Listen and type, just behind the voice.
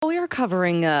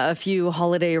covering a few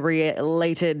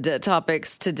holiday-related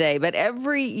topics today, but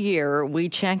every year we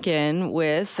check in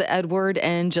with Edward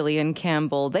and Gillian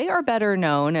Campbell. They are better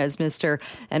known as Mr.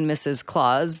 and Mrs.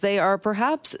 Claus. They are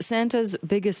perhaps Santa's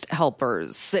biggest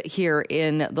helpers here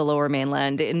in the Lower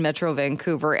Mainland in Metro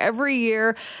Vancouver. Every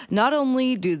year, not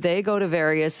only do they go to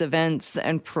various events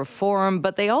and perform,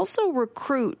 but they also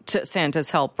recruit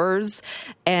Santa's helpers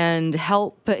and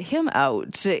help him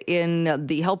out in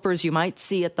the helpers you might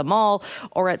see at the mall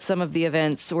or at some of the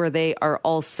events where they are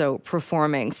also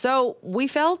performing. So we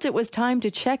felt it was time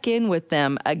to check in with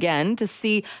them again to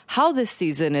see how this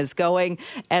season is going.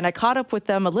 And I caught up with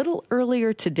them a little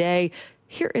earlier today.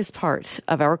 Here is part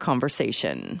of our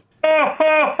conversation. Ho,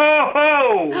 ho, ho,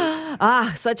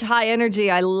 ho. Such high energy.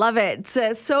 I love it.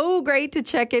 So great to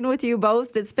check in with you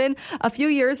both. It's been a few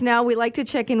years now. We like to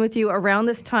check in with you around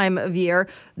this time of year.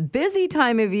 Busy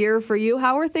time of year for you.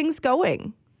 How are things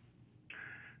going?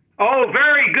 Oh,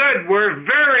 very good. We're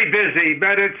very busy,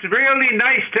 but it's really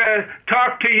nice to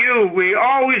talk to you. We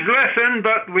always listen,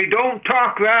 but we don't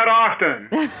talk that often.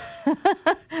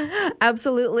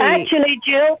 Absolutely.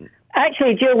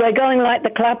 Actually, Jill, we're going like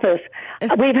the Clappers.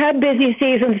 We've had busy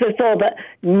seasons before, but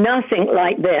nothing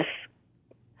like this.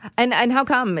 And how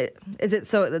come? Is it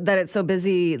so that it's so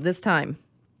busy this time?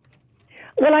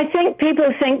 Well, I think people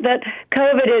think that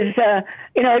COVID is,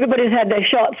 everybody's had their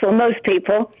shots, or most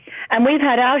people. And we've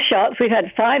had our shots. We've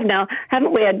had 5 now,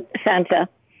 haven't we, Santa?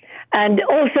 And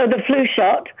also the flu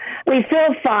shot. We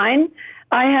feel fine.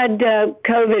 I had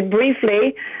COVID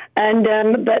briefly,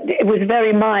 but it was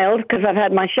very mild because I've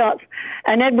had my shots.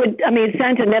 And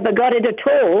Santa never got it at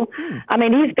all. I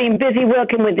mean, he's been busy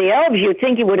working with the elves. You'd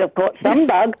think he would have caught some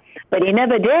bug, but he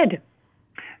never did.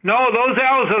 No, those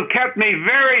elves have kept me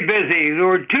very busy. They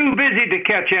were too busy to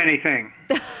catch anything.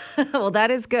 Well, that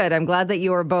is good. I'm glad that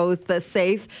you are both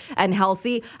safe and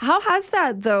healthy. How has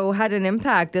that, though, had an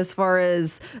impact as far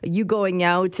as you going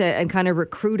out and kind of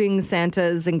recruiting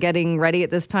Santas and getting ready at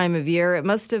this time of year? It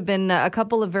must have been a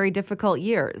couple of very difficult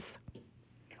years.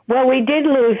 Well, we did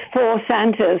lose 4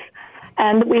 Santas,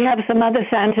 and we have some other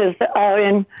Santas that are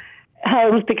in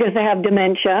homes because they have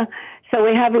dementia. So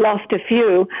we have lost a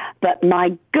few, but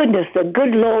my goodness, the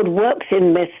good Lord works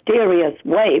in mysterious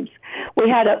ways. We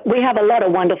have a lot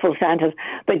of wonderful Santas,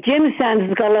 but Jim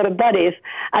Santa's got a lot of buddies,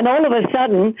 and all of a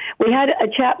sudden, we had a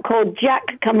chap called Jack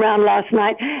come round last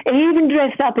night. He even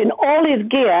dressed up in all his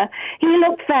gear. He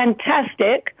looked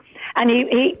fantastic. And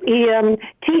he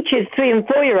teaches 3- and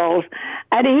 4-year-olds,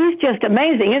 and he's just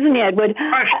amazing, isn't he, Edward?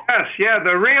 Yes, yeah,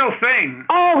 the real thing.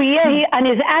 Oh, yeah, and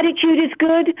his attitude is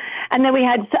good. And then we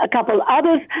had a couple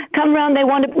others come around.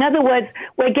 In other words,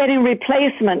 we're getting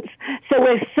replacements. So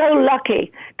we're so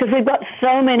lucky because we've got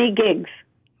so many gigs.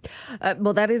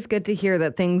 Well, that is good to hear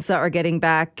that things are getting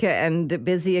back and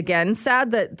busy again.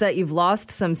 Sad that you've lost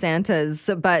some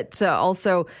Santas, but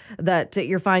also that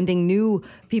you're finding new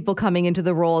people coming into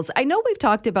the roles. I know we've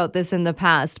talked about this in the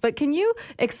past, but can you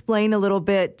explain a little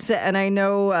bit? And I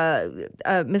know,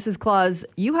 Mrs. Claus,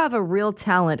 you have a real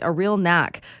talent, a real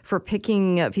knack for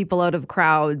picking people out of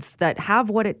crowds that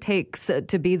have what it takes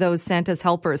to be those Santa's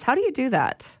helpers. How do you do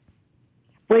that?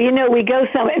 Well, we go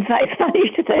somewhere. In fact, it's funny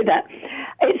you should say that.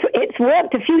 It's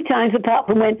worked a few times apart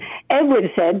from when Edward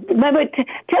said, remember,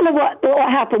 tell her what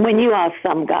happened when you asked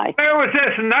some guy. There was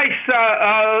this nice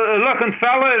looking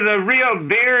fella with a real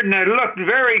beard, and it looked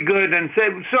very good, and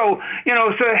said,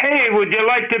 hey, would you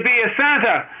like to be a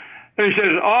Santa? And he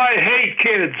says, I hate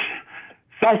kids.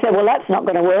 So I said, well, that's not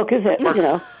going to work, is it?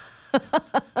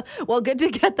 Well, good to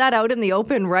get that out in the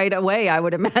open right away, I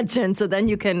would imagine, so then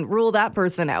you can rule that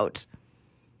person out.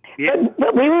 Yeah.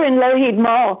 But we were in Lougheed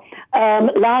Mall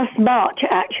last March,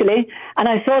 actually, and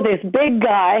I saw this big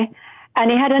guy, and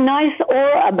he had a nice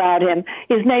aura about him.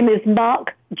 His name is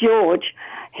Mark George.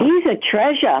 He's a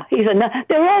treasure.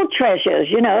 They're all treasures,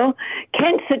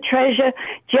 Kent's a treasure.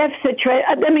 Jeff's a treasure.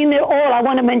 They're all, I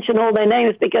want to mention all their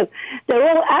names because they're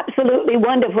all absolutely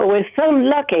wonderful. We're so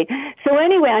lucky. So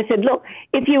anyway, I said, look,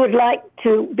 if you would like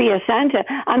to be a Santa,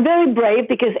 I'm very brave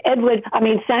because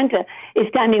Santa is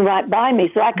standing right by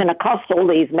me, so I can accost all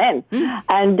these men.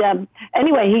 And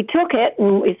anyway, he took it,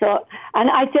 and we thought, and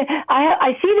I said,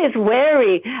 I see this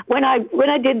wary, when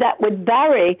I did that with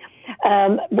Barry,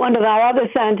 one of our other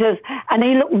Santas, and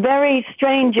he looked very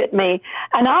strange at me.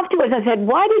 And afterwards I said,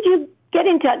 why did you get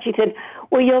in touch? He said,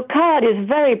 well, your card is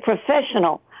very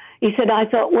professional. He said, I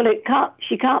thought, well,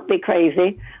 she can't be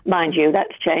crazy. Mind you,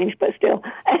 that's changed, but still.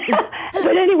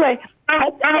 But anyway,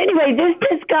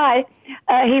 this guy,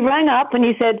 he rang up and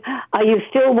he said, are you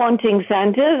still wanting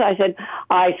Santas? I said,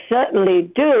 I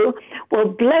certainly do. Well,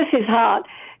 bless his heart.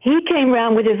 He came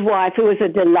round with his wife, who was a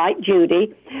delight,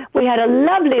 Judy. We had a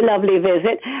lovely, lovely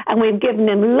visit, and we've given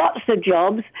him lots of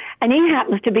jobs. And he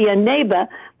happens to be a neighbor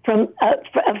from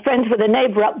friends with a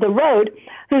neighbor up the road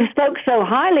who spoke so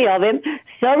highly of him,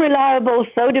 so reliable,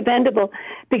 so dependable,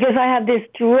 because I have this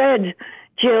dread,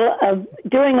 Jill, of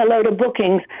doing a load of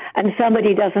bookings and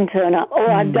somebody doesn't turn up, or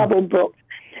I've double booked.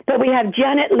 But we have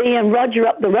Janet Lee and Roger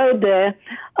up the road there,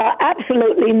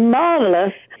 absolutely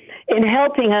marvelous in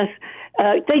helping us.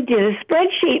 They did a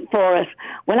spreadsheet for us.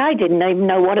 Well, I didn't even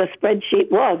know what a spreadsheet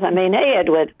was. I mean, hey,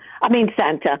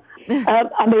 Santa.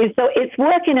 So it's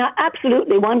working out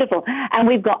absolutely wonderful. And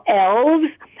we've got elves,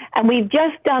 and we've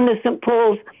just done the St.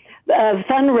 Paul's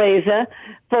fundraiser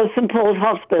for St. Paul's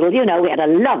Hospital. You know, we had a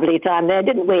lovely time there,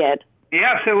 didn't we, Ed?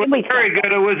 Yes, it was very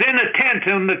good. It was in a tent,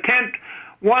 and the tent,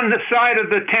 one side of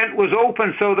the tent was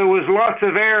open, so there was lots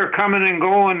of air coming and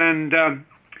going, and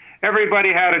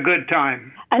everybody had a good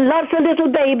time. And lots of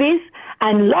little babies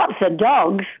and lots of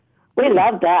dogs. We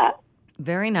love that.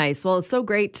 Very nice. Well, it's so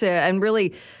great to, and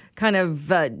really kind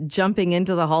of jumping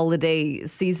into the holiday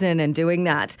season and doing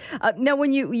that. Now,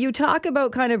 when you talk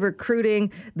about kind of recruiting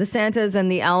the Santas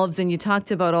and the elves, and you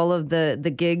talked about all of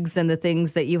the gigs and the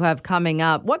things that you have coming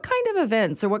up, what kind of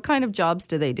events or what kind of jobs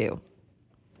do they do?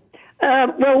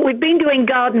 Well, we've been doing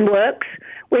garden works.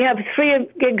 We have 3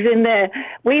 gigs in there.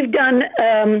 We've done,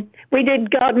 we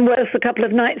did garden works a couple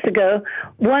of nights ago.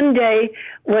 One day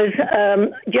was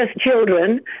just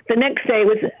children. The next day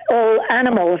was all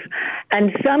animals.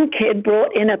 And some kid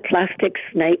brought in a plastic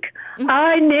snake.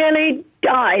 I nearly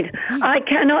died. I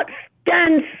cannot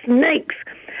stand snakes.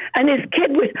 And this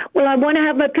kid was, well, I want to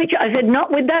have my picture. I said, not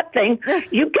with that thing.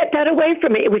 You get that away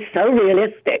from me. It was so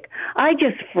realistic. I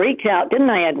just freaked out, didn't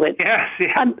I, Edward?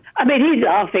 Yes. I mean, he's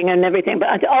laughing and everything, but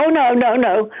I said, oh,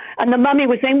 no. And the mummy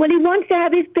was saying, well, he wants to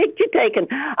have his picture taken.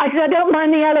 I said, I don't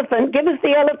mind the elephant. Give us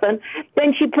the elephant.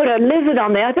 Then she put a lizard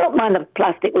on there. I don't mind the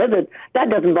plastic lizard. That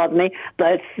doesn't bother me.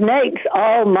 But snakes,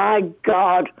 oh, my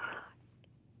God.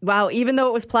 Wow, even though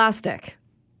it was plastic.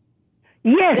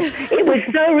 Yes, it was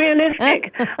so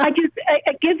realistic.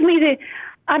 It gives me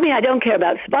I don't care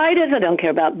about spiders. I don't care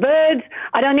about birds.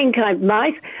 I don't even care about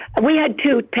mice. We had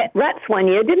 2 pet rats one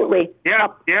year, didn't we? Yeah,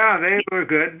 they were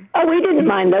good. Oh, we didn't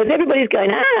mind those. Everybody's going,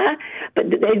 but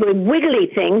they were wiggly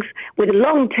things with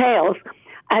long tails.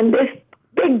 And this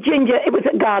big ginger, it was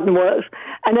at Garden Works,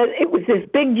 and it was this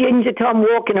big ginger Tom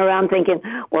walking around thinking,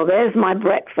 well, there's my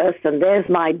breakfast and there's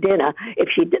my dinner if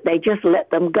they just let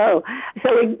them go. So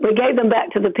we gave them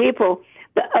back to the people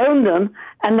that owned them,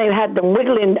 and they had them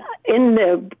wiggling in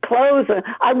their clothes.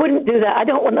 I wouldn't do that. I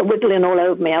don't want them wiggling all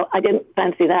over me. I didn't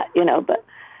fancy that,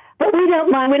 but we don't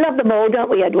mind. We love them all, don't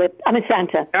we, Edward? I'm a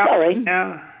Santa. Yeah, sorry.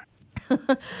 Yeah.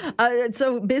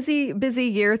 So busy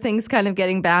year, things kind of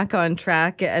getting back on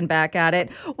track and back at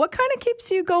it. What kind of keeps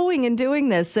you going and doing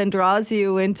this and draws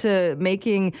you into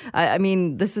making,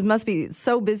 must be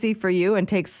so busy for you and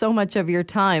takes so much of your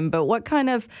time, but what kind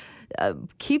of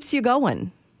keeps you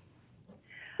going?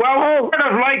 Well,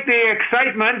 sort of like the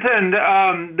excitement and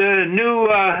the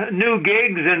new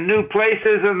gigs and new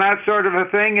places and that sort of a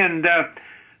thing, and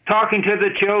talking to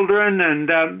the children, and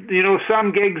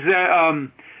some gigs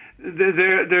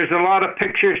there's a lot of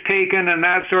pictures taken and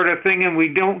that sort of thing, and we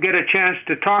don't get a chance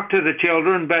to talk to the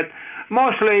children, but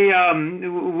mostly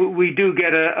we do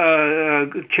get a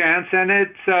chance, and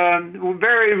it's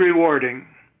very rewarding.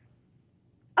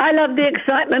 I love the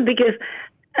excitement because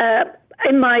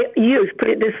in my youth, put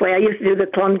it this way, I used to do the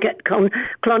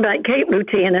Klondike Cape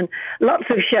routine and lots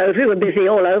of shows. We were busy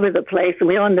all over the place, and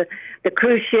we were on the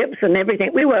cruise ships and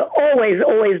everything. We were always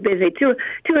busy, two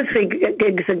or three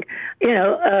gigs,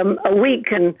 a week,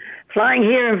 and flying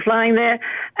here and flying there.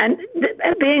 And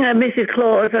being a Mrs.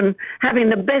 Claus and having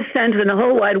the best Santa in the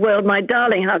whole wide world, my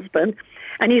darling husband,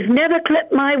 and he's never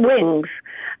clipped my wings.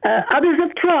 Others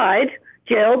have tried,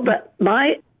 Jill, but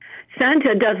my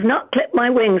Santa does not clip my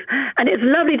wings. And it's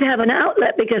lovely to have an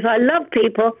outlet because I love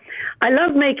people. I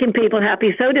love making people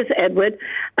happy. So does Edward.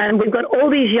 And we've got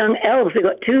all these young elves. We've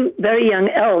got 2 very young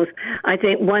elves. I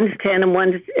think one's 10 and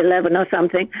one's 11 or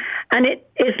something. And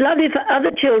it's lovely for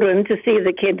other children to see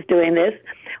the kids doing this.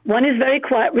 One is very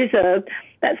quiet, reserved.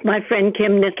 That's my friend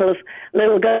Kim Nittle's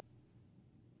little girl.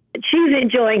 She's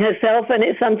enjoying herself, and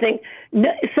it's something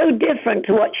so different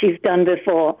to what she's done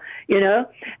before,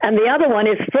 And the other one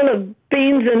is full of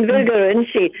beans and vigor,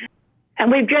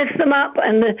 and we've dressed them up,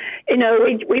 and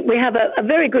we have a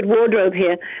very good wardrobe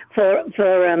here for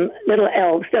little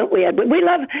elves, don't we, Edward? We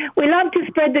love to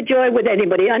spread the joy with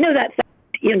anybody. I know that's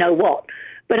what,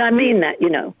 But I mean that,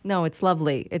 No, it's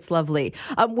lovely. It's lovely.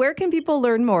 Where can people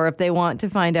learn more if they want to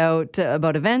find out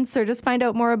about events or just find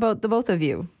out more about the both of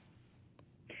you?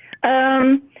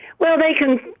 Well, they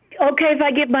can. Okay, if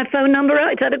I give my phone number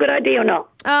out, is that a good idea or not?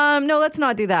 No, let's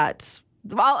not do that.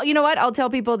 You know what? I'll tell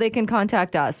people they can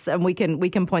contact us, and we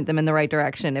can point them in the right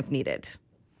direction if needed.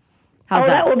 How's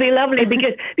that? That will be lovely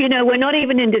because, we're not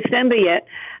even in December yet,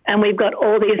 and we've got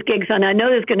all these gigs, and I know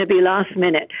there's going to be last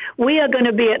minute. We are going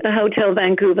to be at the Hotel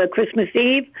Vancouver Christmas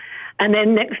Eve, and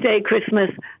then next day Christmas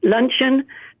luncheon,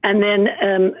 and then,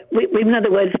 in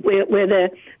other words, we're there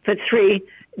for 3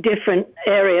 different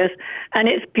areas, and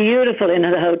it's beautiful in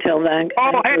the Hotel Vancouver.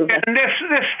 Oh, hey, and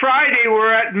this Friday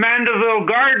we're at Mandeville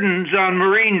Gardens on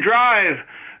Marine Drive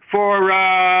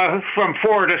from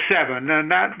 4 to 7, and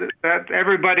that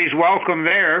everybody's welcome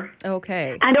there.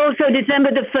 Okay. And also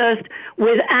December the 1st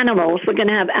with animals. We're going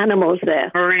to have animals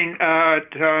there. Marine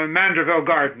Mandeville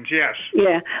Gardens, yes.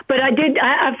 Yeah, but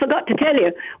I forgot to tell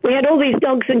you, we had all these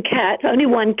dogs and cats. Only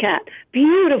one cat,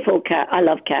 beautiful cat. I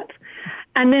love cats.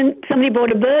 And then somebody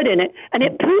brought a bird in it, and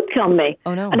it pooped on me.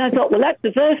 Oh, no. And I thought, well, that's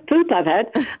the first poop I've had.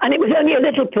 And it was only a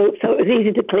little poop, so it was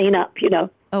easy to clean up,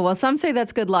 Oh, well, some say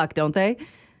that's good luck, don't they?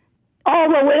 Oh,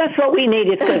 well, that's what we need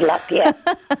is good luck, yeah.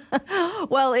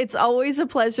 Well, it's always a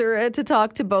pleasure to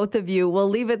talk to both of you. We'll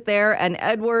leave it there. And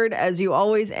Edward, as you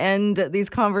always end these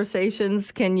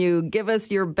conversations, can you give us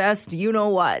your best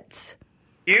you-know-what?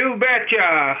 You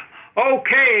betcha.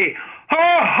 Okay. Ho,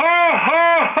 ho,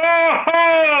 ho, ho,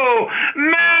 ho!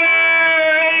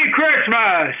 Merry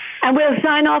Christmas! And we'll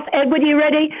sign off. Edward, you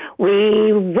ready?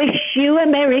 We wish you a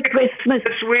Merry Christmas.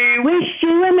 We wish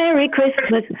you a Merry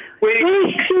Christmas.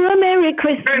 Wish you a Merry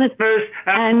Christmas.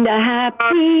 And a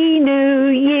Happy New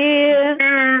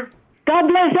Year. God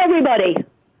bless everybody.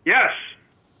 Yes.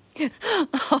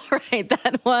 All right,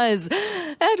 that was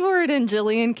Edward and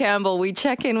Jillian Campbell. We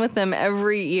check in with them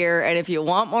every year, and if you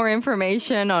want more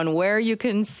information on where you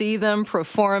can see them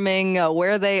performing,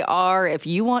 where they are, if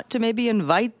you want to maybe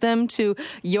invite them to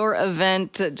your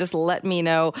event, just let me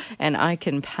know, and I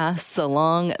can pass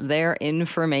along their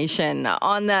information.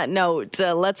 On that note,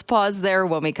 let's pause there.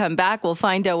 When we come back, we'll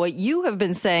find out what you have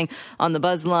been saying on the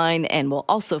Buzz line, and we'll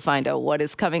also find out what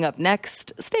is coming up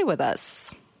next. Stay with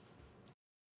us.